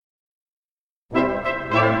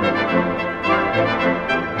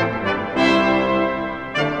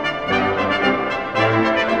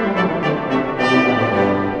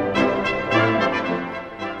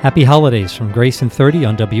Happy holidays from Grace and 30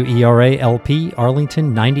 on WERA LP,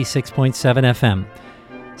 Arlington 96.7 FM.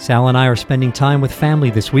 Sal and I are spending time with family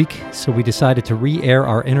this week, so we decided to re-air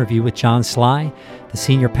our interview with John Sly, the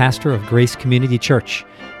senior pastor of Grace Community Church,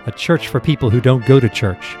 a church for people who don't go to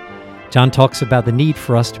church. John talks about the need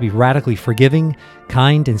for us to be radically forgiving,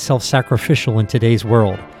 kind, and self-sacrificial in today's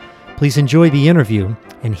world. Please enjoy the interview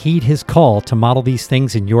and heed his call to model these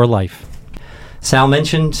things in your life. Sal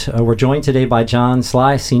mentioned we're joined today by John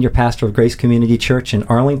Sly, senior pastor of Grace Community Church in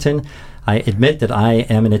Arlington. I admit that I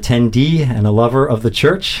am an attendee and a lover of the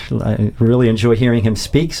church. I really enjoy hearing him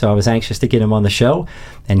speak, so I was anxious to get him on the show.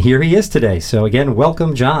 And here he is today. So again,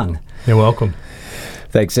 welcome, John. You're welcome.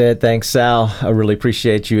 Thanks, Ed. Thanks, Sal. I really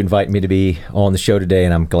appreciate you inviting me to be on the show today,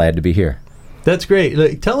 and I'm glad to be here. That's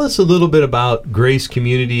great. Tell us a little bit about Grace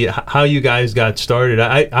Community, how you guys got started.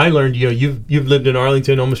 I learned you've lived in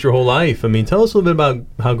Arlington almost your whole life. I mean, tell us a little bit about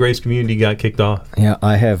how Grace Community got kicked off. Yeah,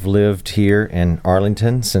 I have lived here in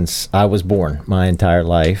Arlington since I was born, my entire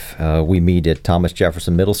life. We meet at Thomas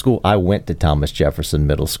Jefferson Middle School. I went to Thomas Jefferson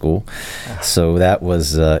Middle School, so that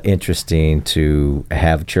was interesting to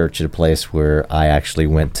have church at a place where I actually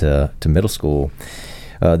went to middle school.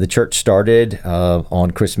 The church started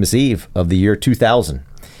on Christmas Eve of the year 2000,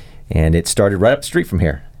 and it started right up the street from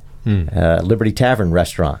here, Liberty Tavern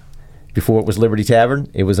restaurant. Before it was Liberty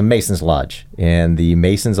Tavern, it was a Mason's Lodge, and the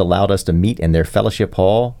Masons allowed us to meet in their fellowship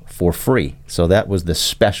hall for free. So that was the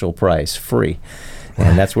special price, free,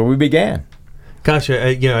 and that's where we began. Gosh,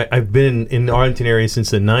 I've been in the Arlington area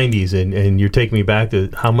since the 90s, and you're taking me back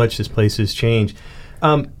to how much this place has changed.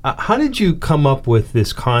 How did you come up with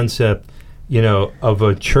this concept, of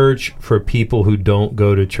a church for people who don't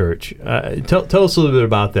go to church? Tell us a little bit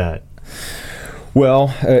about that.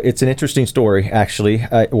 Well, it's an interesting story, actually.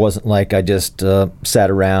 It wasn't like I just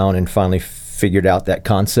sat around and finally figured out that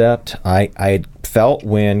concept. I had felt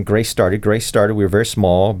when Grace started, we were very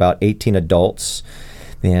small, about 18 adults,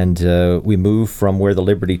 and we moved from where the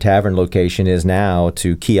Liberty Tavern location is now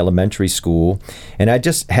to Key Elementary School, and I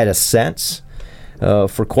just had a sense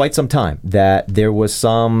for quite some time that there was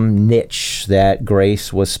some niche that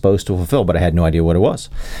Grace was supposed to fulfill, but I had no idea what it was.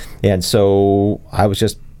 And so I was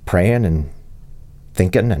just praying and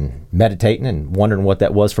thinking and meditating and wondering what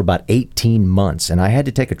that was for about 18 months. And I had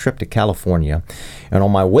to take a trip to California. And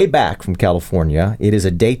on my way back from California, it is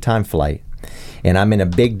a daytime flight. And I'm in a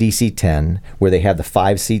big DC-10 where they have the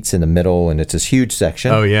 5 seats in the middle, and it's this huge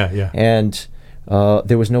section. Oh, yeah. And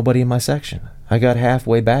there was nobody in my section. I got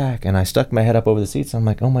halfway back, and I stuck my head up over the seats. I'm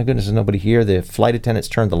like, oh, my goodness, there's nobody here. The flight attendants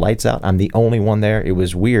turned the lights out. I'm the only one there. It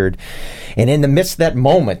was weird. And in the midst of that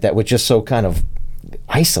moment that was just so kind of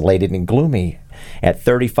isolated and gloomy, at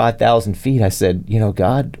 35,000 feet, I said,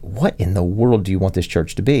 God, what in the world do you want this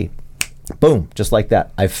church to be? Boom, just like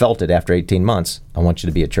that. I felt it after 18 months. I want you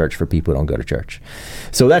to be a church for people who don't go to church.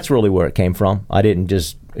 So that's really where it came from. I didn't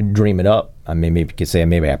just dream it up. I mean, maybe you could say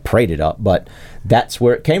maybe I prayed it up, but that's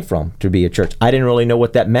where it came from, to be a church. I didn't really know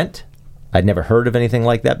what that meant. I'd never heard of anything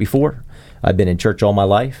like that before. I've been in church all my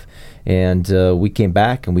life, and we came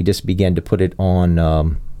back and we just began to put it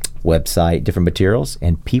on website, different materials,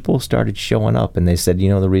 and people started showing up, and they said,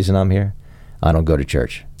 the reason I'm here? I don't go to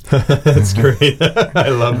church. That's great. I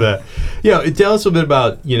love that. Tell us a bit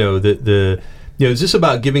about, is this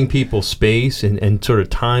about giving people space and sort of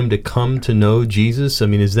time to come to know Jesus? I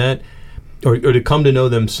mean, is that, or to come to know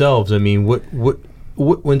themselves? I mean, what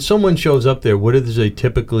when someone shows up there, what are they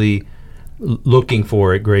typically looking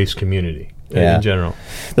for at Grace Community in general?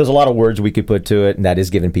 There's a lot of words we could put to it, and that is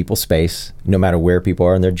giving people space, no matter where people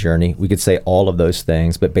are in their journey. We could say all of those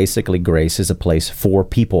things, but basically Grace is a place for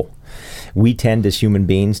people. We tend as human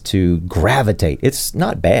beings to gravitate. It's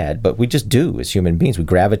not bad, but we just do as human beings. We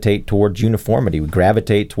gravitate towards uniformity. We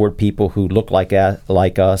gravitate toward people who look like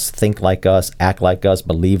us, think like us, act like us,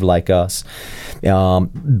 believe like us.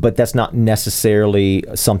 But that's not necessarily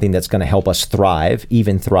something that's going to help us thrive,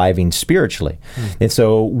 even thriving spiritually. And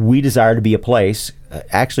so we desire to be a place.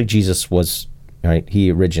 Actually, Jesus was... Right,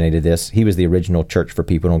 he originated this. He was the original church for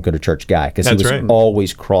people who don't go to church guy, because he was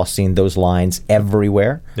always crossing those lines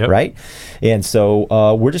everywhere, right? And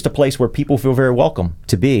so we're just a place where people feel very welcome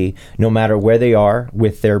to be, no matter where they are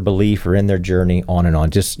with their belief or in their journey, on and on.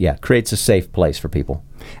 Just, creates a safe place for people.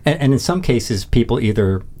 And in some cases, people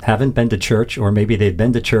either haven't been to church, or maybe they've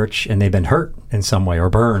been to church and they've been hurt in some way or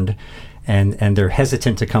burned, and they're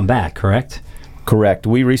hesitant to come back, correct? Correct.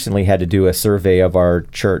 We recently had to do a survey of our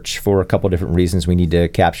church for a couple different reasons. We need to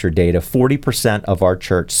capture data. 40% of our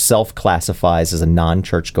church self-classifies as a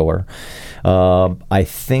non-church goer. I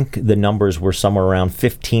think the numbers were somewhere around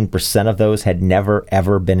 15% of those had never,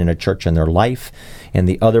 ever been in a church in their life. and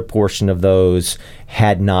the other portion of those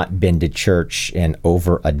had not been to church in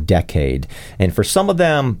over a decade. And for some of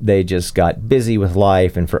them, they just got busy with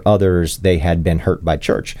life, and for others, they had been hurt by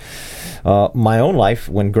church. My own life,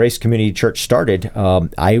 when Grace Community Church started,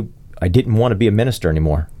 I didn't want to be a minister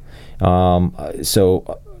anymore.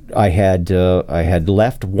 So I had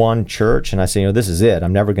left one church, and I said, this is it.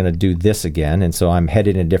 I'm never going to do this again. And so I'm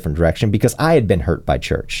headed in a different direction because I had been hurt by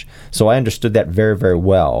church. So I understood that very, very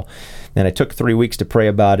well. And I took 3 weeks to pray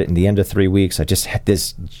about it. And the end of 3 weeks, I just had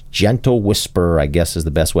this gentle whisper, I guess is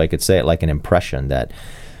the best way I could say it, like an impression that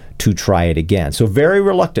to try it again. So very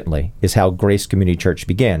reluctantly is how Grace Community Church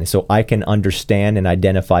began. So I can understand and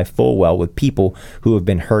identify full well with people who have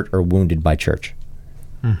been hurt or wounded by church.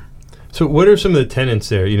 So what are some of the tenets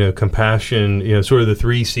there? Compassion, sort of the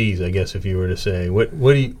 3 C's, I guess, if you were to say. What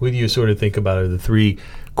do you sort of think about are the 3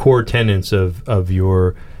 core tenets of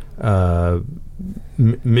your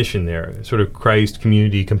mission there? Sort of Christ,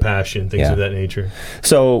 community, compassion, things of that nature.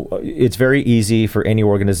 So it's very easy for any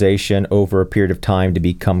organization over a period of time to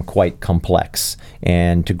become quite complex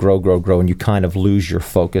and to grow, and you kind of lose your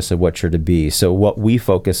focus of what you're to be. So what we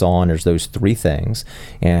focus on is those 3 things,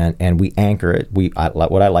 and we anchor it.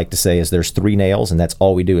 What I like to say is there's 3 nails, and that's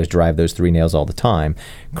all we do is drive those 3 nails all the time.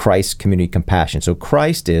 Christ, community, compassion. So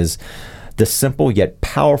Christ is the simple yet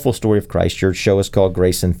powerful story of Christ. Your show is called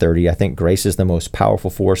Grace in 30. I think grace is the most powerful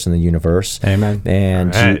force in the universe. Amen.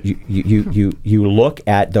 And right. you look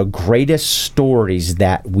at the greatest stories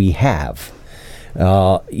that we have.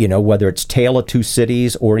 Whether it's Tale of Two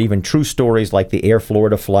Cities or even true stories like the Air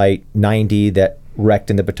Florida Flight 90 that wrecked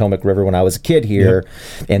in the Potomac River when I was a kid here,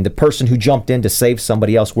 and the person who jumped in to save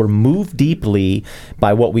somebody else were moved deeply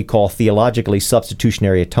by what we call theologically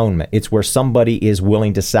substitutionary atonement. It's where somebody is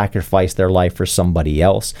willing to sacrifice their life for somebody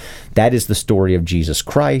else. That is the story of Jesus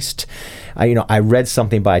Christ. I read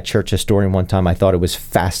something by a church historian one time. I thought it was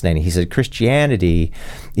fascinating. He said Christianity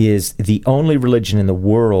is the only religion in the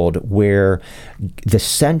world where the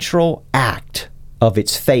central act of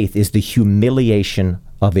its faith is the humiliation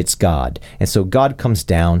of its God. And so God comes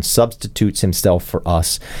down, substitutes himself for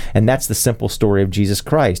us, and that's the simple story of Jesus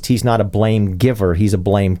Christ. He's not a blame giver, he's a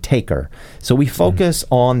blame taker. So we focus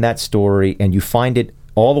on that story, and you find it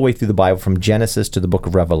all the way through the Bible from Genesis to the book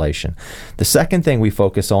of Revelation. The second thing we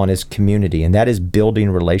focus on is community, and that is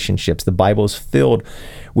building relationships. The Bible is filled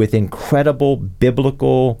with incredible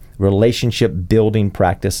biblical relationship building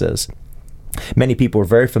practices. Many people are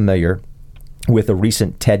very familiar with a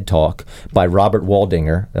recent TED Talk by Robert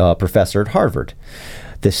Waldinger, professor at Harvard.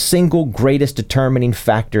 The single greatest determining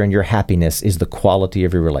factor in your happiness is the quality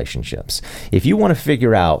of your relationships. If you want to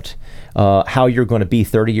figure out how you're going to be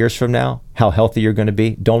 30 years from now, how healthy you're going to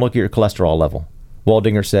be, don't look at your cholesterol level.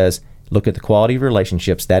 Waldinger says, look at the quality of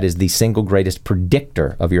relationships. That is the single greatest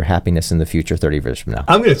predictor of your happiness in the future 30 years from now.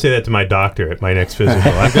 I'm going to say that to my doctor at my next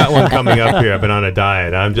physical. I've got one coming up here. I've been on a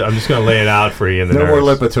diet. I'm just going to lay it out for you in the No nurse.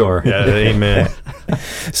 more Lipitor. Yeah, amen.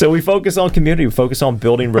 So we focus on community. We focus on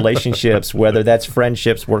building relationships, whether that's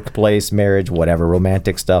friendships, workplace, marriage, whatever,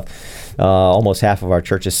 romantic stuff. Almost half of our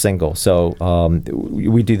church is single. So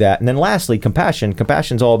we do that. And then lastly, compassion.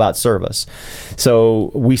 Compassion's all about service.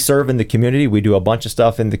 So we serve in the community. We do a bunch of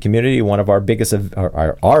stuff in the community. One of our biggest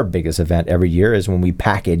event every year is when we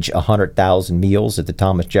package 100,000 meals at the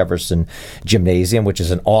Thomas Jefferson Gymnasium, which is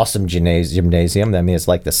an awesome gymnasium. I mean, it's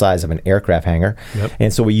like the size of an aircraft hangar. Yep.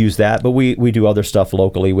 And so we use that. But we do other stuff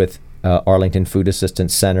locally with Arlington Food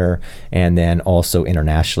Assistance Center, and then also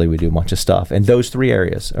internationally we do a bunch of stuff. And those 3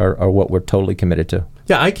 areas are what we're totally committed to.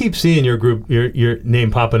 Yeah, I keep seeing your group, your name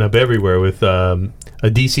popping up everywhere with a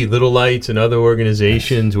DC Little Lights and other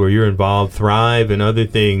organizations where you're involved, Thrive and other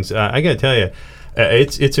things. I got to tell you,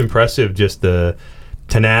 it's impressive just the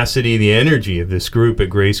tenacity, the energy of this group at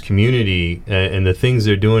Grace Community and the things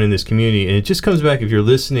they're doing in this community. And it just comes back, if you're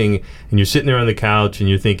listening and you're sitting there on the couch and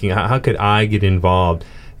you're thinking, how could I get involved?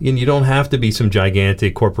 And you don't have to be some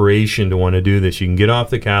gigantic corporation to want to do this. You can get off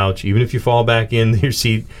the couch, even if you fall back in your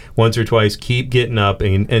seat once or twice, keep getting up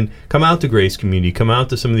and come out to Grace Community, come out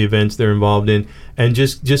to some of the events they're involved in, and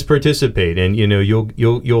just participate. And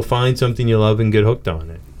you'll find something you love and get hooked on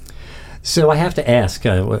it. So I have to ask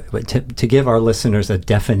to give our listeners a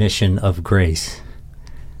definition of grace.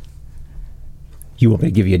 You want me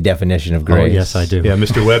to give you a definition of grace? Oh, yes, I do. Yeah,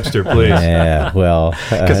 Mr. Webster, please. Yeah, well...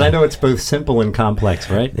 Because I know it's both simple and complex,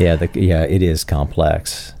 right? Yeah, it is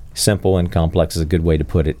complex. Simple and complex is a good way to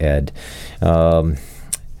put it, Ed.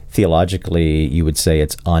 Theologically, you would say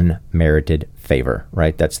it's unmerited favor,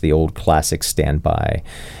 right? That's the old classic standby.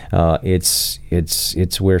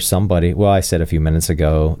 It's where somebody... Well, I said a few minutes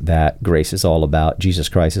ago that grace is all about... Jesus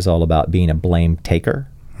Christ is all about being a blame taker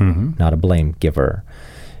not a blame giver,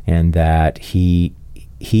 and that he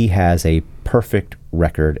has a perfect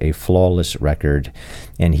record, a flawless record,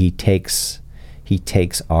 and he takes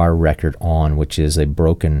our record on, which is a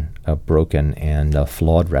broken and a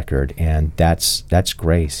flawed record, and that's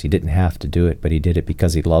grace. He didn't have to do it, but he did it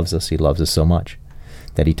because he loves us. He loves us so much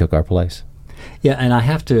that he took our place. Yeah, and I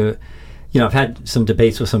have to, I've had some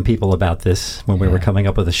debates with some people about this when we were coming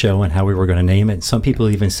up with the show and how we were going to name it. Some people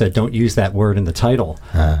even said, don't use that word in the title,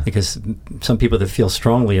 because some people that feel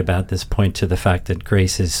strongly about this point to the fact that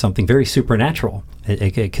grace is something very supernatural.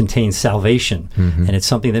 It contains salvation, and it's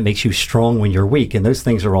something that makes you strong when you're weak. And those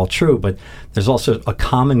things are all true, but there's also a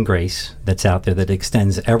common grace that's out there that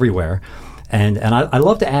extends everywhere. And I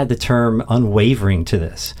love to add the term unwavering to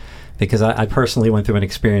this, because I personally went through an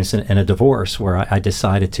experience in a divorce where I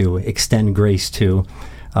decided to extend grace to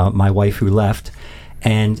my wife who left.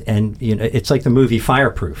 And it's like the movie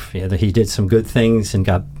Fireproof. He did some good things and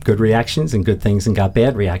got good reactions, and good things and got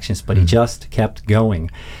bad reactions, but he just kept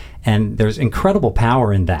going. And there's incredible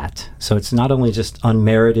power in that. So it's not only just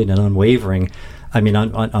unmerited and unwavering,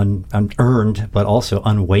 unearned, but also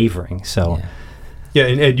unwavering. So. Yeah,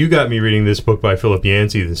 and Ed, you got me reading this book by Philip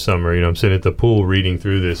Yancey this summer. I'm sitting at the pool reading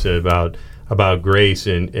through this about grace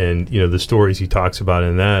and the stories he talks about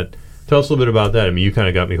in that. Tell us a little bit about that. You kind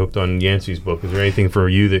of got me hooked on Yancey's book. Is there anything for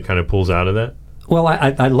you that kind of pulls out of that? Well,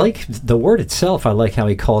 I like the word itself. I like how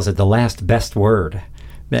he calls it the last best word.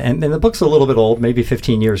 And the book's a little bit old, maybe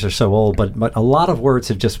 15 years or so old, but a lot of words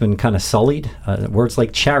have just been kind of sullied. Words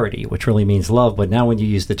like charity, which really means love, but now when you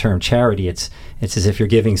use the term charity, it's as if you're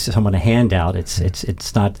giving someone a handout.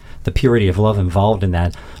 It's not the purity of love involved in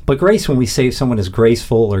that. But grace, when we say someone is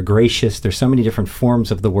graceful or gracious, there's so many different forms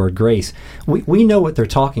of the word grace. We know what they're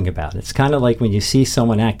talking about. It's kind of like when you see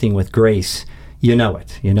someone acting with grace, you know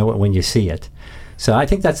it. You know it when you see it. So I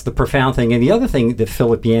think that's the profound thing. And the other thing that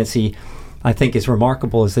Philip Yancey, I think, is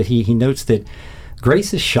remarkable is that he notes that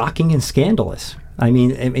grace is shocking and scandalous. I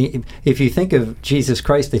mean, if you think of Jesus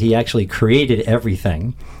Christ, that he actually created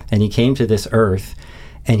everything, and he came to this earth,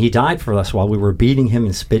 and he died for us while we were beating him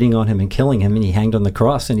and spitting on him and killing him, and he hanged on the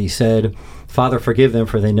cross, and he said, "Father, forgive them,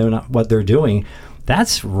 for they know not what they're doing."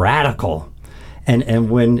 That's radical. And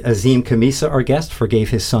when Azim Khamisa, our guest, forgave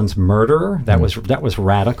his son's murderer, that was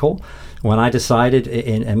radical. When I decided,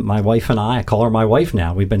 and my wife and I call her my wife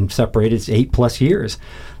now, we've been separated 8+ years,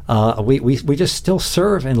 we just still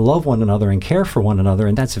serve and love one another and care for one another,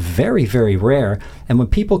 and that's very, very rare. And when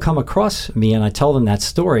people come across me and I tell them that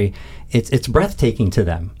story, it's breathtaking to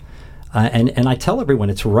them. And I tell everyone,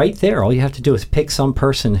 it's right there. All you have to do is pick some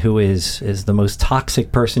person who is the most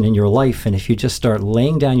toxic person in your life, and if you just start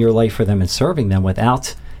laying down your life for them and serving them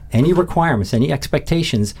without any requirements, any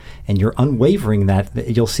expectations, and you're unwavering, that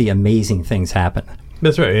you'll see amazing things happen.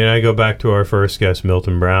 That's right. And I go back to our first guest,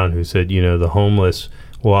 Milton Brown, who said, the homeless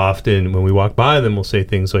will often, when we walk by them, will say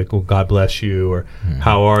things like, well, God bless you, or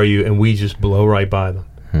how are you? And we just blow right by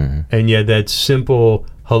them. And yet that simple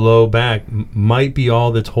hello back might be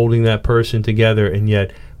all that's holding that person together, and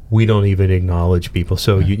yet we don't even acknowledge people.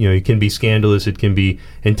 So, it can be scandalous, it can be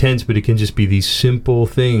intense, but it can just be these simple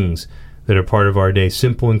things that are part of our day,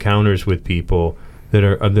 simple encounters with people that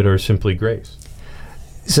are simply grace.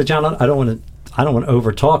 So, John, I don't want to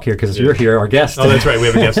over talk here, because you're here, our guest. Oh, that's right. We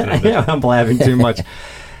have a guest tonight. Yeah, I'm blabbing too much.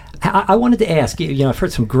 I wanted to ask you. I've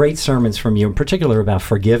heard some great sermons from you, in particular about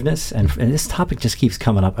forgiveness, and this topic just keeps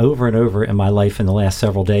coming up over and over in my life in the last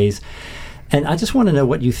several days. And I just want to know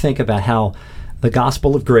what you think about how the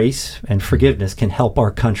gospel of grace and forgiveness can help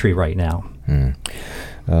our country right now.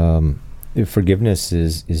 Forgiveness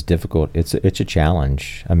is difficult. It's a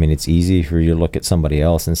challenge. I mean, it's easy for you to look at somebody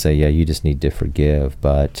else and say, yeah, you just need to forgive,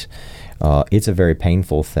 but it's a very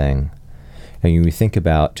painful thing. And you think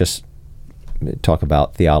about, just talk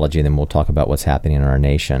about theology, and then we'll talk about what's happening in our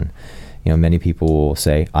nation. Many people will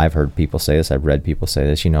say, I've heard people say this, I've read people say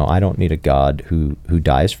this, I don't need a God who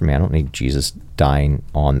dies for me. I don't need Jesus dying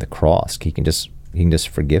on the cross. He can just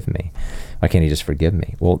forgive me. Why can't he just forgive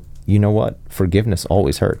me? Well, you know what? Forgiveness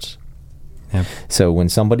always hurts. Yeah. So when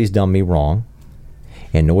somebody's done me wrong,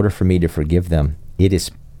 in order for me to forgive them, it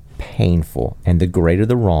is painful. And the greater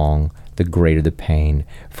the wrong, the greater the pain.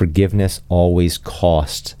 Forgiveness always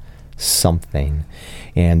costs something.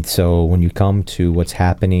 And so when you come to what's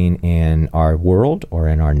happening in our world or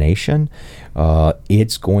in our nation,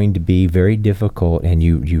 it's going to be very difficult. And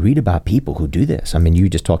you read about people who do this. I mean, you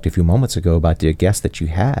just talked a few moments ago about the guest that you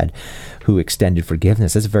had who extended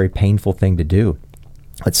forgiveness. That's a very painful thing to do.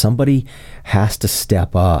 But somebody has to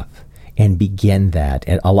step up and begin that.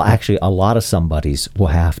 And actually, a lot of somebodies will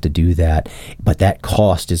have to do that, but that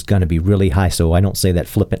cost is going to be really high. So I don't say that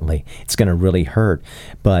flippantly. It's going to really hurt.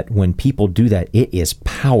 But when people do that, it is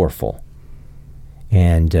powerful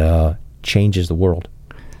and changes the world.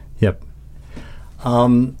 Yep.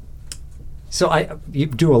 So you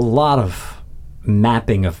do a lot of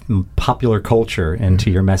mapping of popular culture into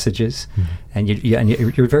your messages, and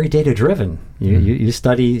you're very data driven. You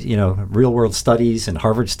study, real world studies and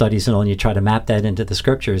Harvard studies and all, and you try to map that into the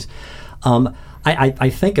scriptures. I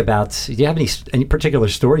think about, do you have any particular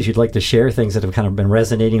stories you'd like to share, things that have kind of been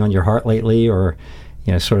resonating on your heart lately, or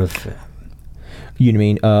sort of? You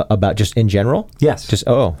mean about just in general? Yes. Just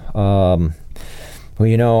well,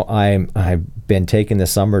 I've been taking the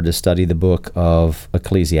summer to study the book of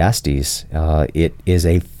Ecclesiastes. It is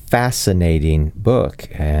a fascinating book,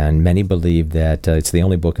 and many believe that it's the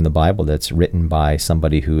only book in the Bible that's written by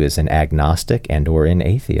somebody who is an agnostic and or an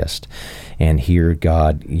atheist. And here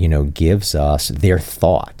God, gives us their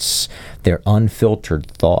thoughts, their unfiltered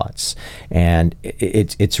thoughts. And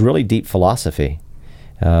it's really deep philosophy.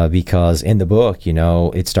 Because in the book,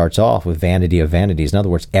 it starts off with vanity of vanities. In other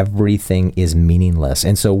words, everything is meaningless.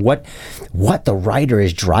 And so what the writer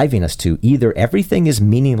is driving us to, either everything is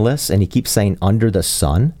meaningless, and he keeps saying under the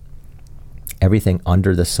sun, everything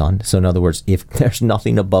under the sun. So in other words, if there's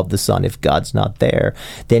nothing above the sun, if God's not there,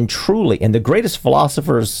 then truly, and the greatest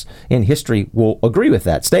philosophers in history will agree with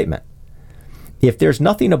that statement. If there's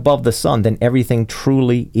nothing above the sun, then everything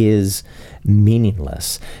truly is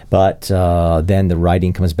meaningless. But then the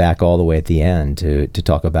writing comes back all the way at the end to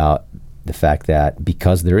talk about the fact that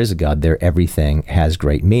because there is a God there, everything has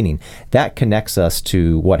great meaning. That connects us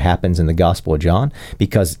to what happens in the Gospel of John,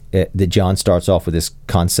 because John starts off with this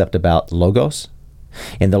concept about logos.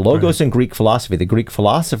 And the logos in Greek philosophy, the Greek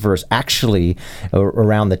philosophers actually,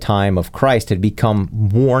 around the time of Christ, had become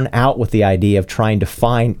worn out with the idea of trying to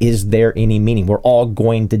find, is there any meaning? We're all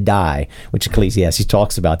going to die, which Ecclesiastes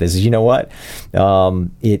talks about this. Is, what?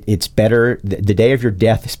 It's better, the day of your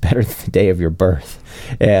death is better than the day of your birth.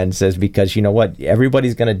 And says, because what?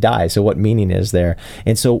 Everybody's going to die, so what meaning is there?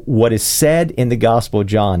 And so what is said in the Gospel of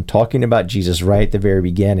John, talking about Jesus right at the very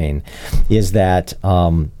beginning, is that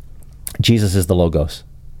Jesus is the Logos.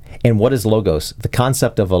 And what is Logos? The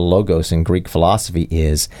concept of a Logos in Greek philosophy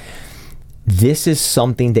is this is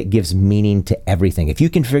something that gives meaning to everything. If you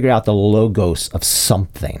can figure out the Logos of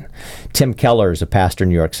something. Tim Keller is a pastor in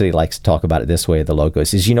New York City, likes to talk about it this way, the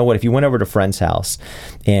Logos. Is, if you went over to a friend's house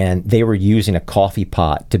and they were using a coffee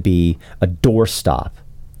pot to be a doorstop,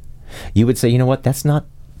 you would say, that's not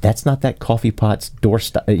that coffee pot's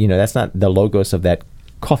doorstop. That's not the Logos of that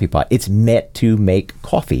coffee pot. It's meant to make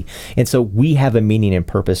coffee. And so we have a meaning and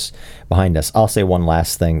purpose behind us. I'll say one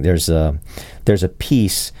last thing. There's a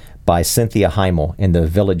piece by Cynthia Heimel in the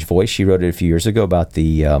Village Voice. She wrote it a few years ago about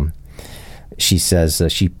she says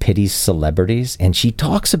she pities celebrities, and she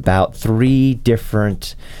talks about 3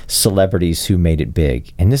 different celebrities who made it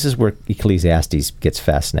big. And this is where Ecclesiastes gets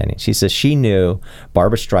fascinating. She says she knew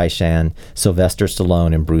Barbra Streisand, Sylvester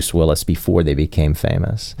Stallone, and Bruce Willis before they became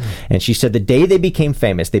famous. And she said the day they became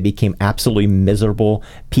famous, they became absolutely miserable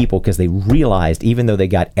people because they realized even though they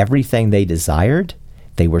got everything they desired,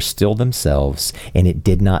 they were still themselves, and it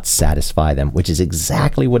did not satisfy them, which is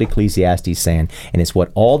exactly what Ecclesiastes is saying, and it's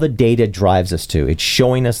what all the data drives us to. It's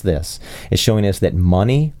showing us this. It's showing us that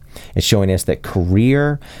money, it's showing us that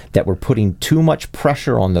career, that we're putting too much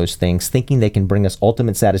pressure on those things, thinking they can bring us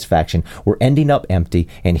ultimate satisfaction. We're ending up empty,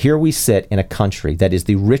 and here we sit in a country that is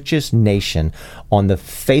the richest nation on the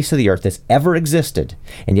face of the earth that's ever existed,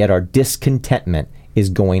 and yet our discontentment is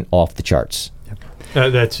going off the charts.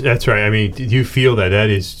 That's right. I mean, do you feel that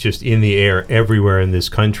is just in the air everywhere in this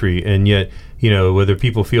country? And yet, whether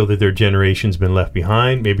people feel that their generation's been left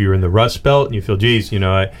behind, maybe you're in the Rust Belt and you feel, geez,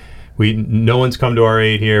 no one's come to our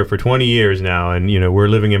aid here for 20 years now, and we're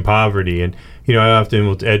living in poverty. And I often,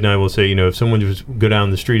 Ed and I will say, if someone just go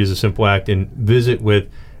down the street as a simple act and visit with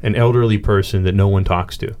an elderly person that no one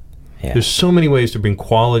talks to. Yeah. There's so many ways to bring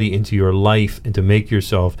quality into your life and to make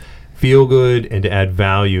yourself feel good and to add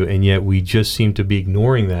value, and yet we just seem to be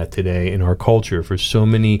ignoring that today in our culture for so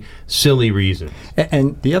many silly reasons.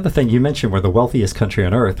 And the other thing you mentioned, we're the wealthiest country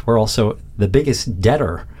on earth. We're also the biggest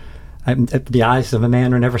debtor. The eyes of a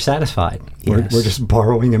man are never satisfied. Yes. We're just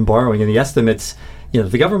borrowing and borrowing, and the estimates,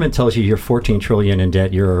 the government tells you you're 14 trillion in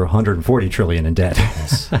debt, you're 140 trillion in debt.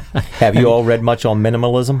 Yes. Have you all read much on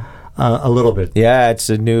minimalism? A little bit. Yeah, it's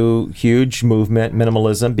a new, huge movement,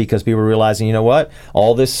 minimalism, because people are realizing,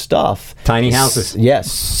 all this stuff. Tiny houses.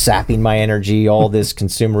 Yes, sapping my energy, all this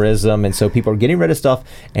consumerism. And so people are getting rid of stuff,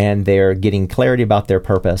 and they're getting clarity about their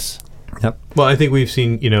purpose. Yep. Well, I think we've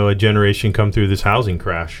seen, a generation come through this housing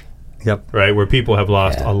crash, Yep. right, where people have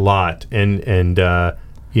lost a lot. And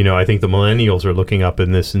I think the millennials are looking up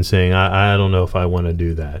in this and saying, I don't know if I want to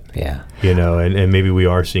do that. Yeah. And maybe we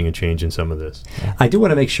are seeing a change in some of this. I do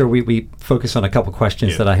want to make sure we focus on a couple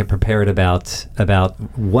questions that I have prepared about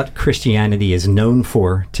what Christianity is known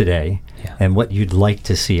for today and what you'd like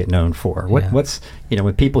to see it known for. What's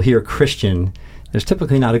when people hear Christian, there's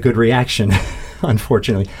typically not a good reaction,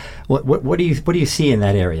 unfortunately. What do you see in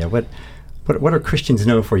that area? What are Christians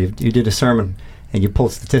known for? You did a sermon and you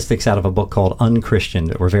pulled statistics out of a book called Unchristian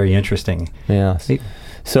that were very interesting. Yeah.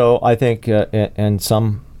 So I think in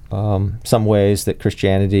some ways that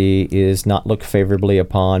Christianity is not looked favorably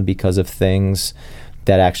upon because of things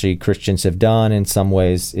that actually Christians have done. In some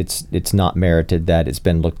ways, it's not merited that it's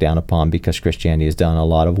been looked down upon because Christianity has done a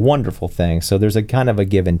lot of wonderful things. So there's a kind of a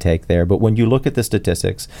give and take there. But when you look at the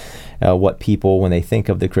statistics, what people, when they think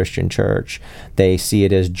of the Christian church, they see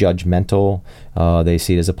it as judgmental. They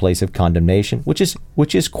see it as a place of condemnation, which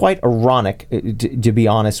is quite ironic, to be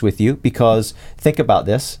honest with you, because think about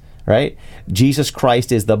this, right? Jesus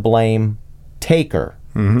Christ is the blame taker,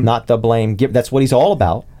 not the blame giver. That's what he's all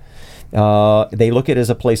about. They look at it as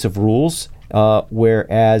a place of rules,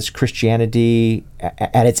 whereas Christianity,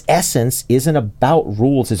 at its essence, isn't about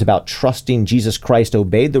rules. It's about trusting Jesus Christ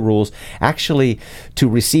obeyed the rules. Actually, to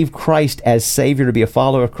receive Christ as Savior, to be a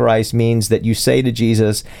follower of Christ, means that you say to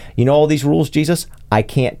Jesus, all these rules, Jesus, I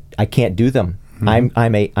can't do them. I'm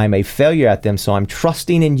a failure at them, so I'm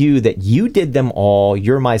trusting in you that you did them all.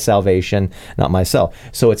 You're my salvation, not myself.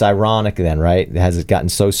 So it's ironic then, right? Has it gotten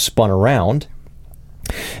so spun around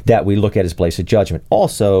that we look at as a place of judgment.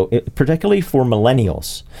 Also, particularly for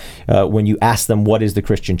millennials, when you ask them what is the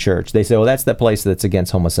Christian church, they say, well, that's that place that's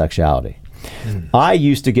against homosexuality. I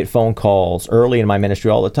used to get phone calls early in my ministry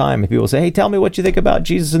all the time, and people say, hey, tell me what you think about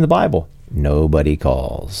Jesus in the Bible. Nobody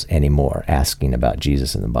calls anymore asking about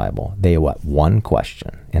Jesus in the Bible. They have one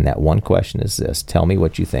question, and that one question is this: tell me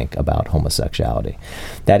what you think about homosexuality.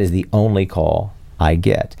 That is the only call I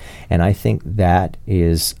get. And I think that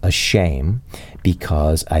is a shame,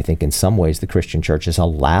 because I think in some ways the Christian church has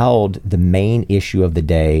allowed the main issue of the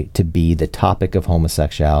day to be the topic of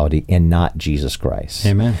homosexuality and not Jesus Christ.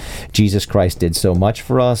 Amen. Jesus Christ did so much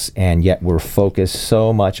for us, and yet we're focused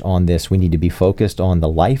so much on this. We need to be focused on the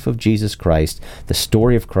life of Jesus Christ, the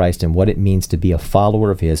story of Christ, and what it means to be a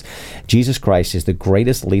follower of his. Jesus Christ is the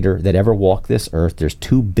greatest leader that ever walked this earth. There's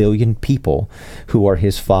 2 billion people who are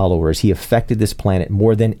his followers. He affected this planet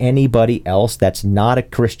more than anybody else. That's not a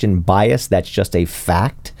Christian bias. That's just a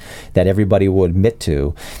fact that everybody will admit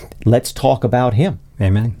to. Let's talk about him.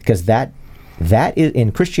 Amen. Because that is,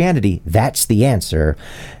 in Christianity, that's the answer,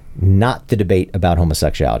 not the debate about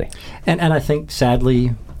homosexuality. And I think,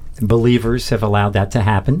 sadly, believers have allowed that to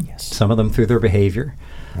happen. Yes. Some of them through their behavior.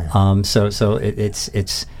 Yeah. So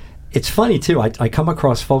it's funny too. I come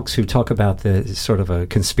across folks who talk about the sort of a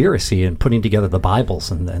conspiracy and putting together the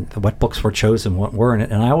Bibles and what books were chosen, what weren't.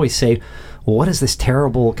 And I always say, well, what is this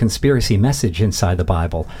terrible conspiracy message inside the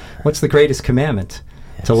Bible? What's the greatest commandment?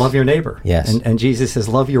 Yes. To love your neighbor. Yes. And Jesus says,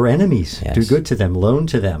 love your enemies. Yes. Do good to them. Loan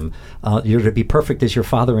to them. You're to be perfect as your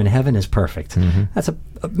Father in heaven is perfect. Mm-hmm. That's an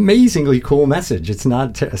amazingly cool message. It's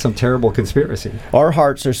not some terrible conspiracy. Our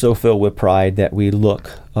hearts are so filled with pride that we look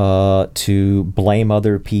to blame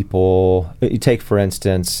other people. You take, for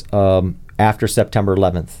instance, after September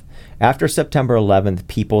 11th. After September 11th,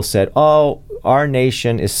 people said, oh, our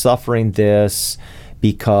nation is suffering this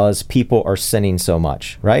because people are sinning so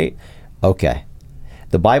much, right? Okay.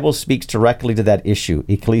 The Bible speaks directly to that issue.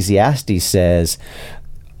 Ecclesiastes says,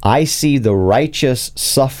 I see the righteous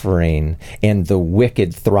suffering and the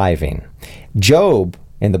wicked thriving. Job,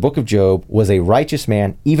 in the book of Job, was a righteous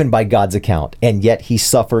man, even by God's account, and yet he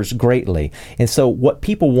suffers greatly. And so what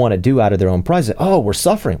people want to do out of their own pride is, oh, we're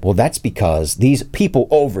suffering. Well, that's because these people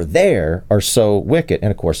over there are so wicked.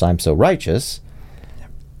 And of course, I'm so righteous.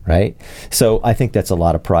 Right? So I think that's a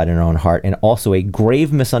lot of pride in our own heart, and also a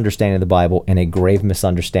grave misunderstanding of the Bible and a grave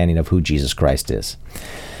misunderstanding of who Jesus Christ is.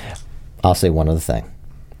 I'll say one other thing.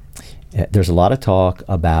 There's a lot of talk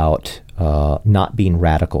about not being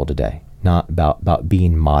radical today, not about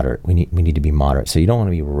being moderate. We need to be moderate. So you don't want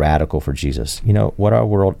to be radical for Jesus. You know, what our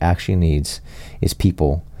world actually needs is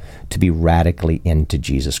people to be radically into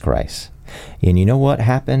Jesus Christ. And you know what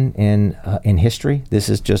happened in history? This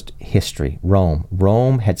is just history.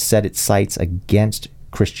 Rome had set its sights against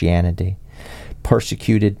Christianity,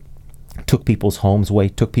 persecuted, took people's homes away,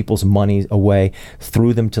 took people's money away,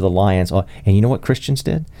 threw them to the lions. And you know what Christians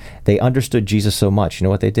did? They understood Jesus so much. You know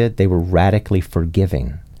what they did? They were radically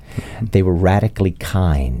forgiving. They were radically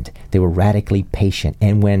kind. They were radically patient.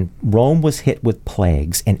 And when Rome was hit with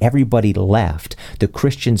plagues and everybody left, the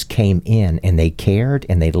Christians came in and they cared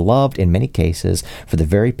and they loved, in many cases, for the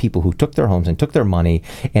very people who took their homes and took their money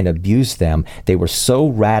and abused them. They were so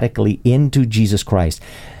radically into Jesus Christ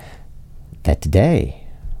that today,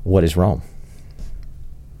 what is Rome?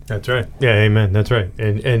 That's right. Yeah, amen. That's right.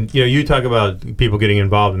 And you talk about people getting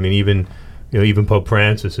involved. I mean, even Pope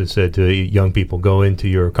Francis has said to young people, go into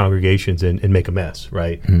your congregations and make a mess,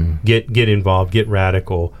 right? Get involved, get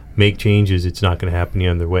radical, make changes. It's not going to happen the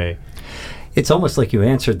other way. It's almost like you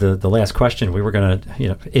answered the last question. We were going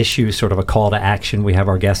to issue sort of a call to action. We have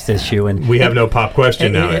our guest issue, and we have no pop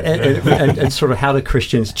question now. And sort of how do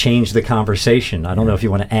Christians change the conversation? I don't know if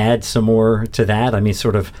you want to add some more to that. I mean,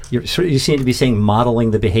 you seem to be saying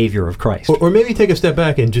modeling the behavior of Christ, or maybe take a step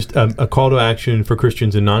back and just a call to action for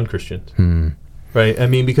Christians and non-Christians, right? I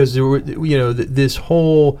mean, because there were, this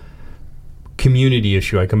whole community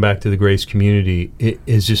issue, I come back to the Grace community, it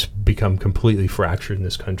has just become completely fractured in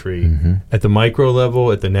this country at the micro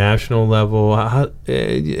level, at the national level.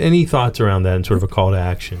 Any thoughts around that and sort of a call to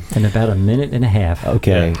action? In about a minute and a half.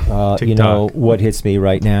 Okay. What hits me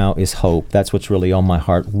right now is hope. That's what's really on my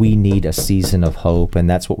heart. We need a season of hope, and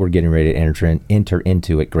that's what we're getting ready to enter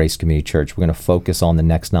into at Grace Community Church. We're going to focus on the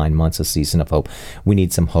next 9 months, a season of hope. We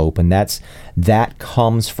need some hope, and that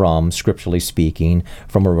comes from, scripturally speaking,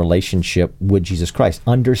 from a relationship with Jesus Christ,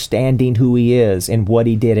 understanding who he is and what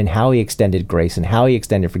he did and how he extended grace and how he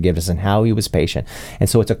extended forgiveness and how he was patient. And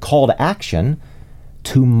so it's a call to action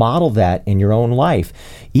to model that in your own life,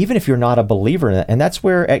 even if you're not a believer in it. And that's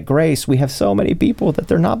where at Grace we have so many people that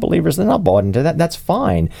they're not believers, they're not bought into that. That's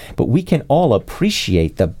fine. But we can all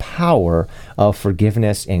appreciate the power of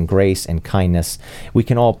forgiveness and grace and kindness. We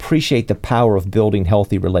can all appreciate the power of building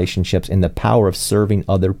healthy relationships and the power of serving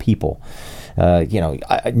other people.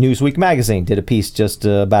 Newsweek magazine did a piece just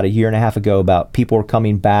about a year and a half ago about people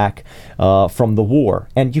coming back from the war.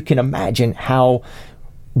 And you can imagine how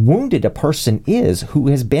wounded a person is who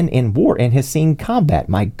has been in war and has seen combat.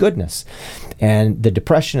 My goodness. And the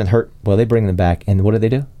depression and hurt, well, they bring them back. And what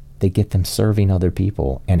do? They get them serving other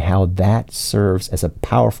people, and how that serves as a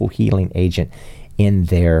powerful healing agent in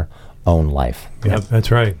their own life. Yep,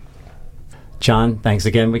 that's right. John, thanks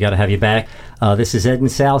again. We got to have you back. This is Ed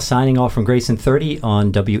and Sal signing off from Grace in 30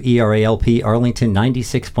 on WERALP Arlington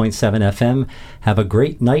 96.7 FM. Have a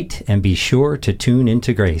great night and be sure to tune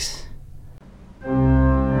into Grace.